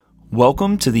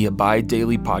Welcome to the Abide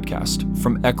Daily podcast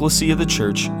from Ecclesia the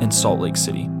Church in Salt Lake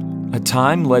City, a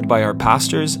time led by our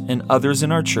pastors and others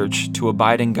in our church to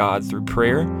abide in God through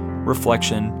prayer,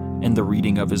 reflection, and the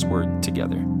reading of His Word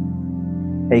together.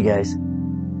 Hey guys,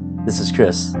 this is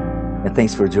Chris, and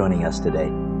thanks for joining us today.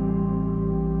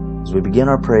 As we begin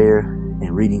our prayer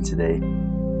and reading today,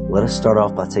 let us start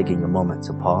off by taking a moment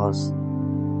to pause,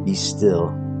 be still,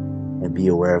 and be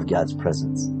aware of God's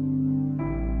presence.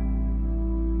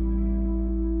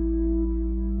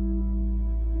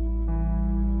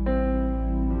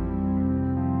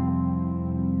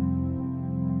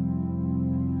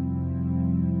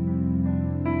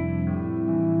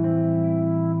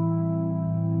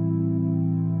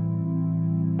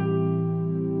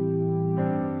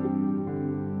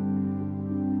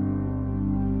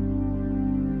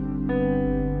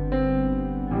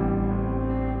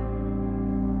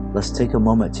 Let's take a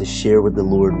moment to share with the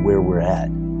Lord where we're at,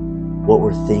 what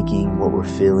we're thinking, what we're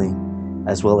feeling,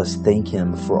 as well as thank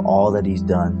Him for all that He's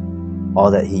done, all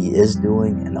that He is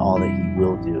doing, and all that He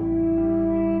will do.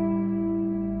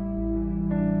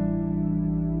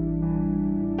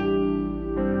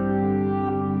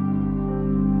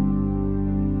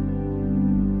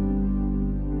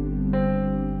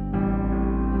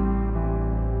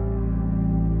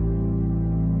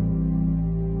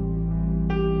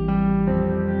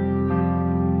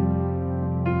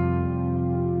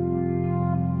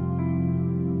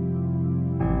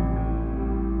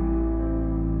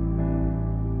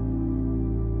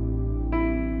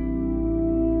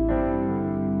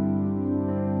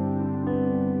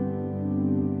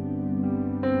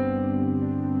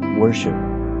 Worship,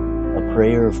 a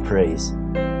prayer of praise.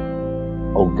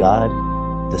 O God,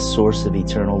 the source of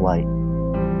eternal light,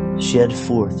 shed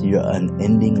forth your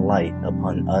unending light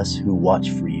upon us who watch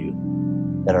for you,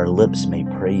 that our lips may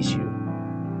praise you,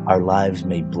 our lives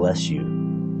may bless you,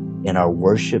 and our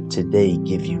worship today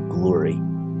give you glory.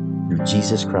 Through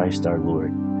Jesus Christ our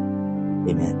Lord.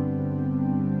 Amen.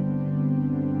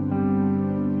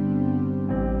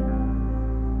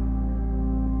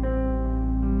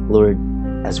 Lord,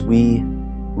 as we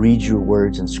read your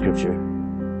words in Scripture,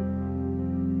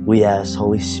 we ask,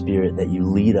 Holy Spirit, that you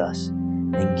lead us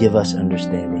and give us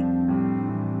understanding.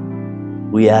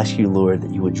 We ask you, Lord,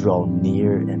 that you would draw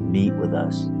near and meet with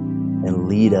us and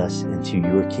lead us into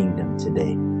your kingdom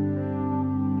today.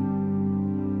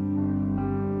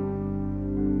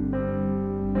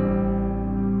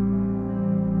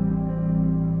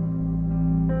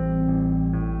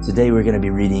 Today we're going to be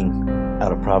reading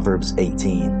out of Proverbs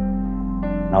 18.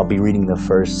 I'll be reading the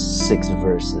first 6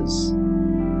 verses.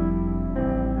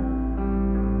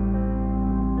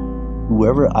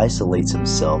 Whoever isolates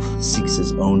himself seeks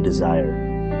his own desire.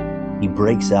 He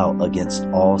breaks out against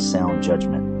all sound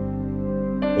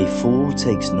judgment. A fool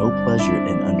takes no pleasure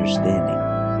in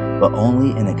understanding, but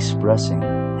only in expressing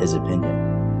his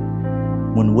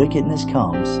opinion. When wickedness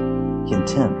comes,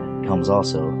 contempt comes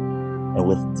also, and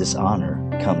with dishonor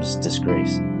comes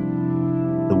disgrace.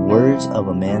 The words of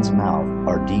a man's mouth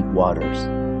are deep waters.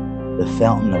 The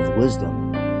fountain of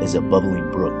wisdom is a bubbling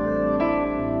brook.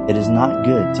 It is not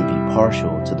good to be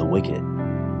partial to the wicked,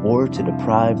 or to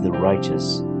deprive the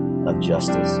righteous of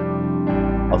justice.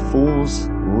 A fool's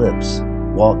lips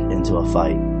walk into a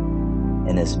fight,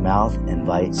 and his mouth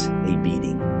invites a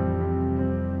beating.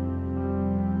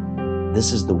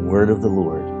 This is the word of the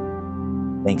Lord.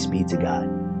 Thanks be to God.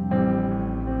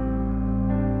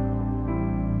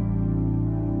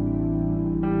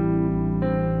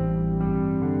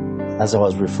 As I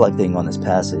was reflecting on this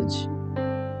passage,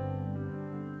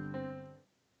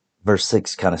 verse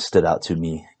 6 kind of stood out to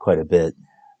me quite a bit.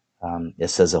 It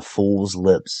says, a fool's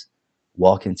lips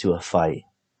walk into a fight,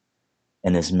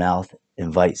 and his mouth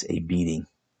invites a beating.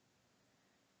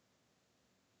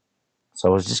 So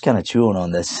I was just kind of chewing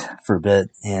on this for a bit,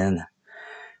 and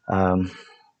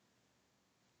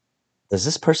does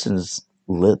this person's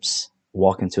lips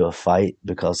walk into a fight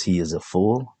because he is a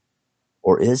fool?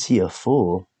 Or is he a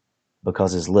fool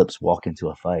because his lips walk into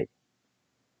a fight?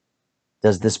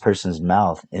 Does this person's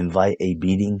mouth invite a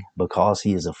beating because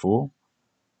he is a fool?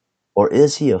 Or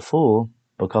is he a fool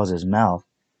because his mouth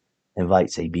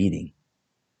invites a beating?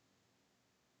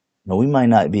 Now, we might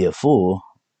not be a fool,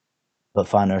 but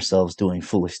find ourselves doing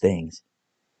foolish things.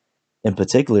 In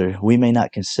particular, we may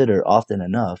not consider often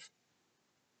enough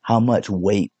how much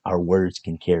weight our words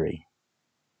can carry.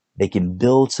 They can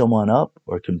build someone up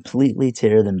or completely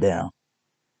tear them down.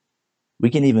 We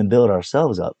can even build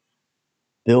ourselves up,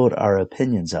 build our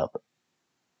opinions up.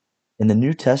 In the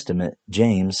New Testament,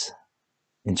 James,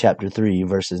 in chapter 3,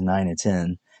 verses 9 and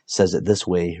 10, says it this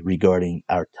way regarding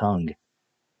our tongue.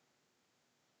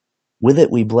 With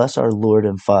it we bless our Lord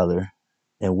and Father,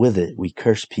 and with it we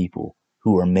curse people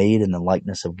who are made in the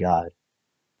likeness of God.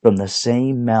 From the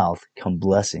same mouth come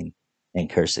blessing and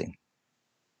cursing.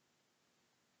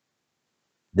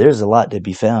 There's a lot to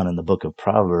be found in the book of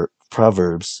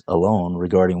Proverbs alone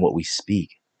regarding what we speak.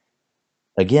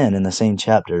 Again, in the same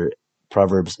chapter,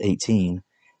 Proverbs 18,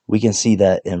 we can see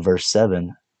that in verse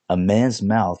 7, a man's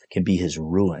mouth can be his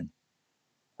ruin,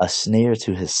 a snare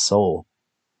to his soul.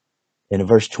 In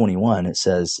verse 21, it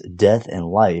says, death and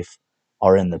life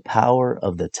are in the power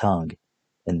of the tongue,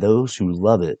 and those who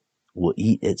love it will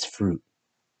eat its fruit.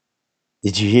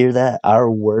 Did you hear that? Our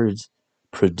words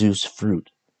produce fruit.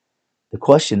 The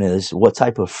question is, what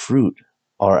type of fruit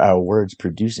are our words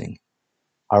producing?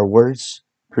 Our words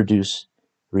produce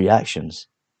reactions.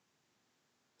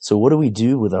 So what do we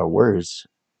do with our words?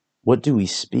 What do we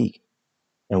speak?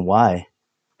 And why?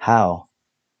 How?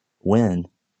 When?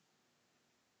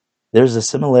 There's a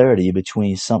similarity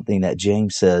between something that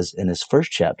James says in his first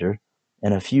chapter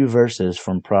and a few verses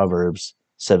from Proverbs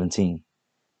 17.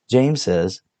 James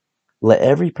says, let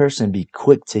every person be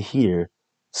quick to hear,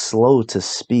 slow to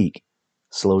speak,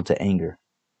 slow to anger.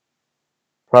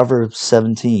 Proverbs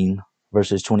 17,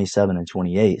 verses 27 and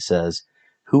 28 says,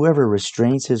 whoever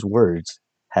restrains his words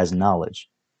has knowledge,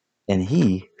 and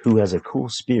he who has a cool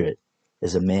spirit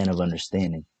is a man of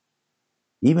understanding.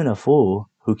 Even a fool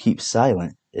who keeps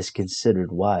silent is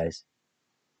considered wise.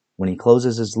 When he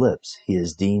closes his lips, he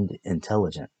is deemed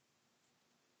intelligent.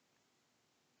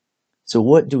 So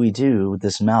what do we do with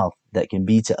this mouth that can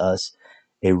be to us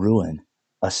a ruin,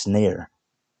 a snare,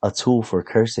 a tool for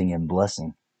cursing and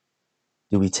blessing?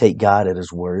 Do we take God at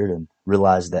his word and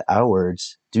realize that our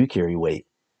words do carry weight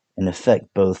and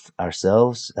affect both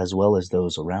ourselves as well as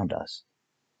those around us?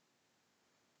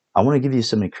 I want to give you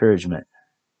some encouragement.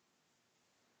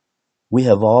 We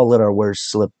have all let our words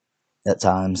slip at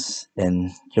times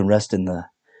and can rest in the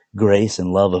grace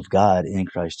and love of God in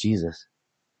Christ Jesus.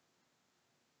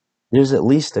 There's at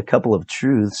least a couple of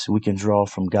truths we can draw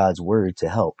from God's word to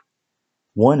help.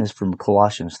 One is from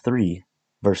Colossians 3,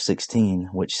 verse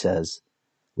 16, which says,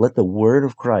 let the word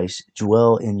of Christ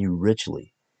dwell in you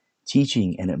richly,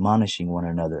 teaching and admonishing one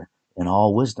another in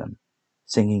all wisdom,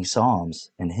 singing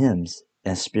psalms and hymns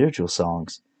and spiritual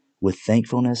songs with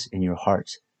thankfulness in your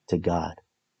hearts to God.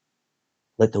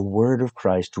 Let the word of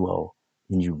Christ dwell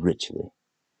in you richly.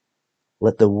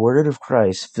 Let the word of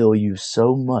Christ fill you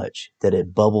so much that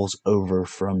it bubbles over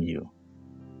from you.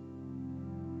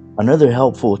 Another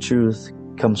helpful truth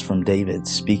comes from David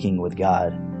speaking with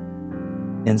God.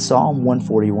 In Psalm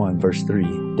 141, verse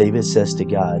 3, David says to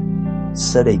God,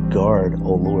 set a guard,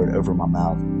 O Lord, over my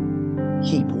mouth.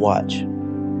 Keep watch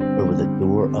over the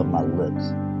door of my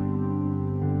lips.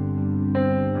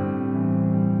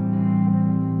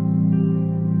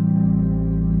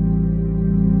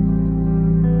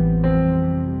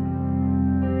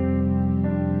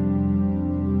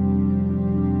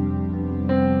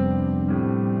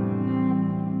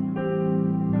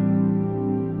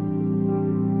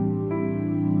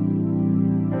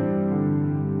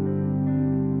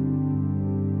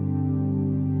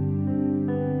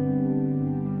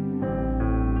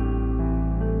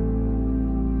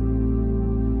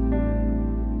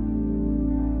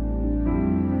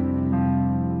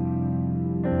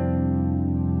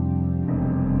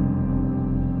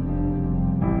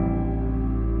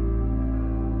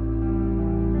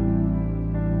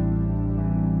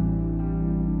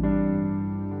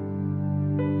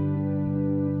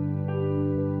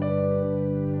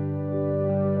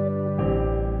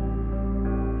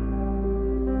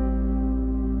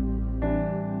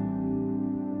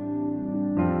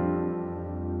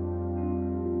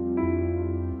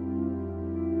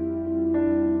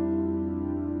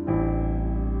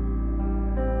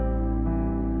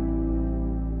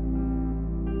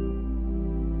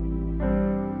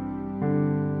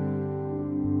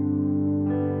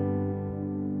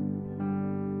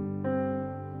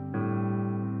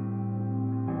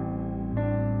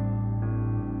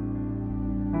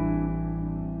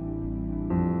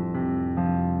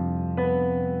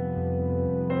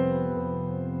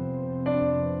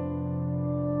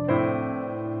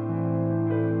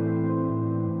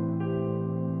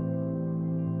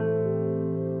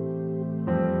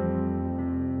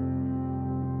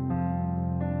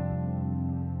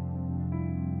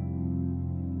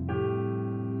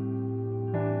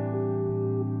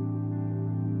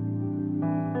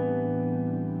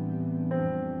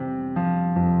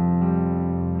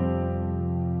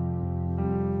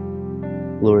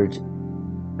 Lord,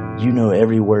 you know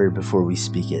every word before we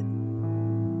speak it.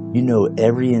 You know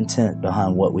every intent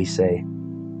behind what we say.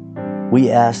 We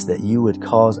ask that you would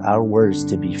cause our words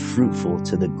to be fruitful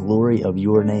to the glory of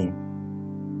your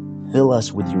name. Fill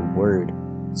us with your word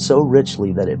so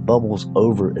richly that it bubbles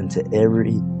over into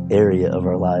every area of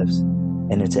our lives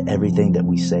and into everything that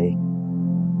we say.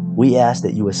 We ask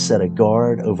that you would set a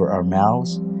guard over our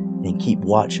mouths and keep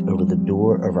watch over the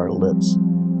door of our lips.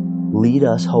 Lead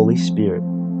us, Holy Spirit,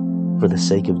 for the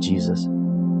sake of Jesus.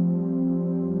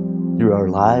 Through our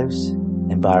lives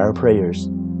and by our prayers,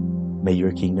 may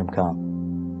your kingdom come.